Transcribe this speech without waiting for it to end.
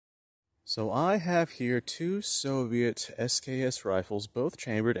So I have here two Soviet SKS rifles, both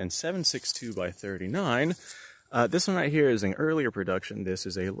chambered and 7.62 by 39. This one right here is an earlier production, this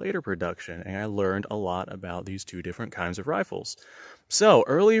is a later production, and I learned a lot about these two different kinds of rifles. So,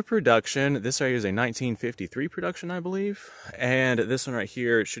 earlier production, this right here is a 1953 production, I believe, and this one right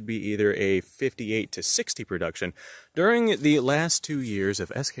here should be either a 58 to 60 production. During the last 2 years of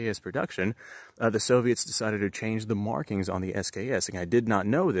SKS production, the Soviets decided to change the markings on the SKS, and I did not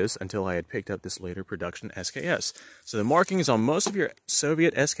know this until I had picked up this later production SKS. So the markings on most of your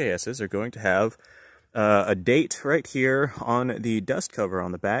Soviet SKSs are going to have a date right here on the dust cover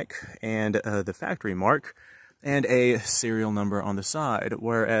on the back, and the factory mark, and a serial number on the side,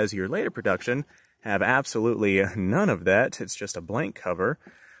 whereas your later production have absolutely none of that. It's just a blank cover,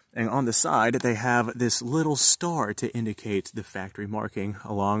 and on the side they have this little star to indicate the factory marking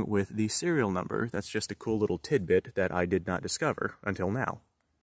along with the serial number. That's just a cool little tidbit that I did not discover until now.